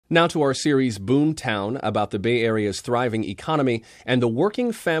Now to our series Boomtown about the Bay Area's thriving economy and the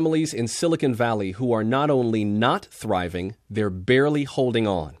working families in Silicon Valley who are not only not thriving, they're barely holding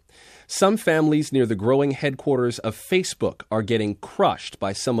on. Some families near the growing headquarters of Facebook are getting crushed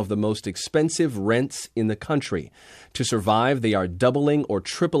by some of the most expensive rents in the country. To survive, they are doubling or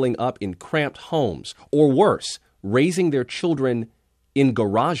tripling up in cramped homes, or worse, raising their children in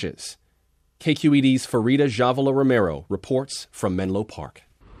garages. KQED's Farida Javala Romero reports from Menlo Park.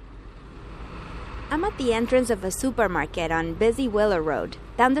 I'm at the entrance of a supermarket on busy Willow Road,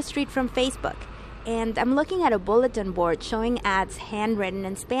 down the street from Facebook, and I'm looking at a bulletin board showing ads handwritten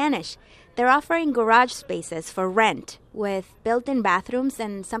in Spanish. They're offering garage spaces for rent, with built-in bathrooms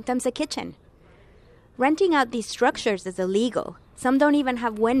and sometimes a kitchen. Renting out these structures is illegal. Some don't even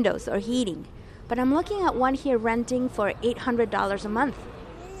have windows or heating, but I'm looking at one here renting for $800 a month.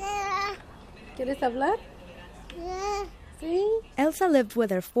 ¿Quieres hablar? Elsa lived with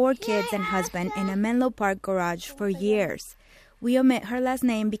her 4 kids and husband in a Menlo Park garage for years. We omit her last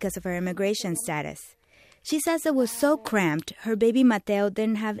name because of her immigration status. She says it was so cramped, her baby Mateo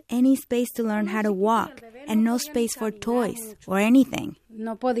didn't have any space to learn how to walk and no space for toys or anything.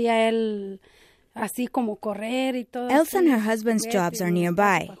 No podía él así como correr y todo. Elsa and her husband's jobs are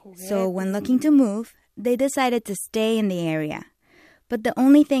nearby, so when looking to move, they decided to stay in the area. But the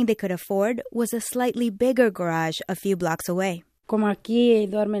only thing they could afford was a slightly bigger garage a few blocks away. Como aquí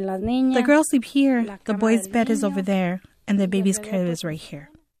duermen las niñas. The girls sleep here, the boys' bed is over there, and the baby's crib is right here.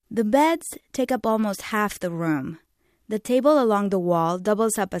 The beds take up almost half the room. The table along the wall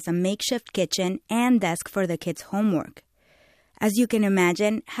doubles up as a makeshift kitchen and desk for the kids' homework. As you can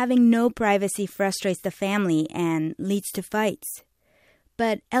imagine, having no privacy frustrates the family and leads to fights.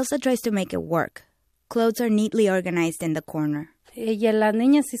 But Elsa tries to make it work. Clothes are neatly organized in the corner. The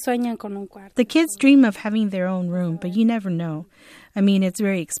kids dream of having their own room, but you never know. I mean, it's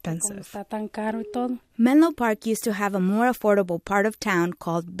very expensive. Menlo Park used to have a more affordable part of town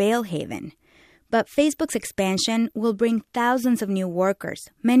called Belhaven. But Facebook's expansion will bring thousands of new workers,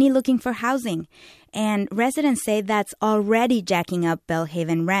 many looking for housing. And residents say that's already jacking up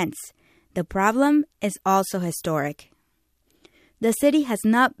Belhaven rents. The problem is also historic. The city has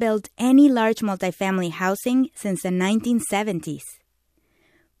not built any large multifamily housing since the 1970s.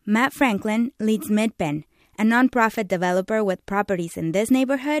 Matt Franklin leads Midpen, a nonprofit developer with properties in this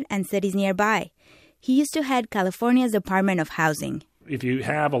neighborhood and cities nearby. He used to head California's Department of Housing. If you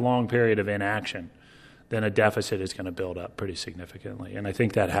have a long period of inaction, then a deficit is going to build up pretty significantly. And I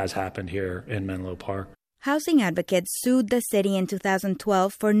think that has happened here in Menlo Park. Housing advocates sued the city in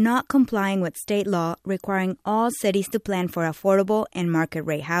 2012 for not complying with state law requiring all cities to plan for affordable and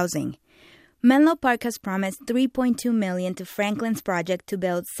market-rate housing. Menlo Park has promised $3.2 million to Franklin's project to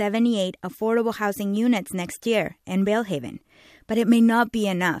build 78 affordable housing units next year in Belhaven, but it may not be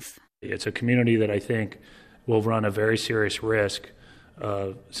enough. It's a community that I think will run a very serious risk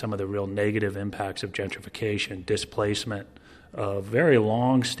of some of the real negative impacts of gentrification, displacement of very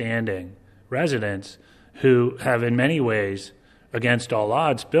long-standing residents who have in many ways, against all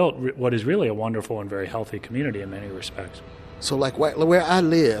odds, built what is really a wonderful and very healthy community in many respects. So like where I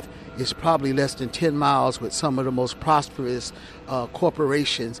live is probably less than 10 miles with some of the most prosperous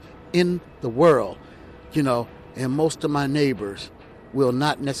corporations in the world, and most of my neighbors will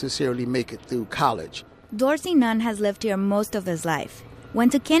not necessarily make it through college. Dorsey Nunn has lived here most of his life.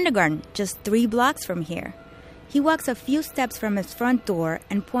 Went to kindergarten just 3 blocks from here. He walks a few steps from his front door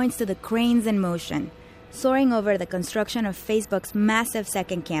and points to the cranes in motion, soaring over the construction of Facebook's massive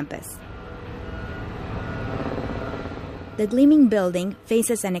second campus. The gleaming building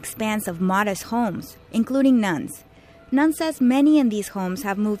faces an expanse of modest homes, including Nunn's. Nunn says many in these homes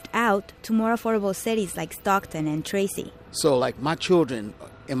have moved out to more affordable cities like Stockton and Tracy. So like my children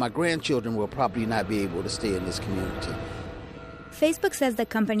and my grandchildren will probably not be able to stay in this community. Facebook says the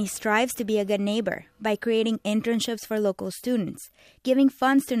company strives to be a good neighbor by creating internships for local students, giving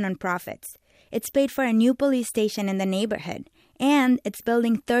funds to nonprofits. It's paid for a new police station in the neighborhood, and it's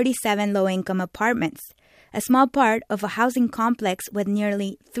building 37 low-income apartments, a small part of a housing complex with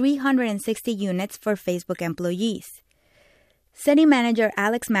nearly 360 units for Facebook employees. City Manager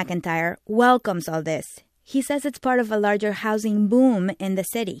Alex McIntyre welcomes all this. He says it's part of a larger housing boom in the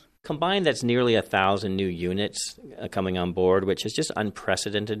city. Combined, that's nearly 1,000 new units coming on board, which is just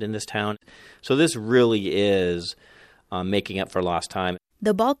unprecedented in this town. So this really is making up for lost time.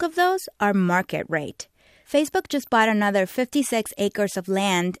 The bulk of those are market rate. Facebook just bought another 56 acres of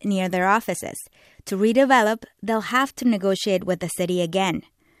land near their offices. To redevelop, they'll have to negotiate with the city again.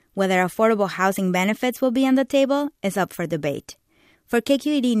 Whether affordable housing benefits will be on the table is up for debate. For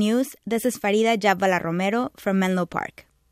KQED News, this is Farida Javala Romero from Menlo Park.